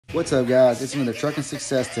What's up, guys? It's another trucking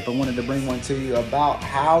success tip. I wanted to bring one to you about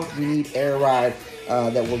how you need air ride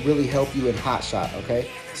that will really help you in HotShot,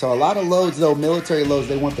 okay? So a lot of loads, though, military loads,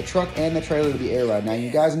 they want the truck and the trailer to be air ride. Now,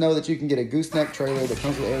 you guys know that you can get a gooseneck trailer that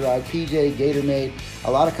comes with air ride. PJ, Gator made.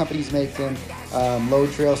 A lot of companies make them,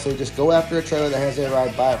 load trail. So just go after a trailer that has air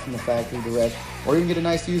ride, buy it from the factory direct, or you can get a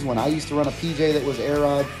nice used one. I used to run a PJ that was air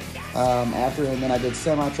ride and then I did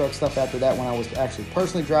semi-truck stuff after that when I was actually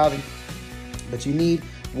personally driving. But you need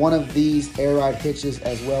one of these air ride hitches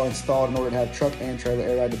as well installed in order to have truck and trailer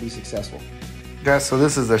air ride to be successful. Guys, so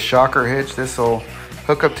this is the shocker hitch. This will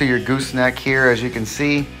hook up to your gooseneck here, as you can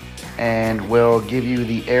see, and will give you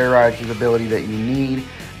the air ride capability that you need.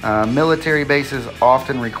 Military bases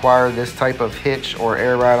often require this type of hitch or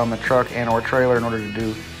air ride on the truck and or trailer in order to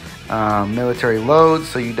do military loads,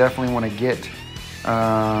 so you definitely want to get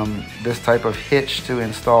this type of hitch to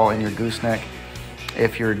install in your gooseneck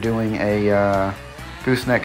if you're doing a gooseneck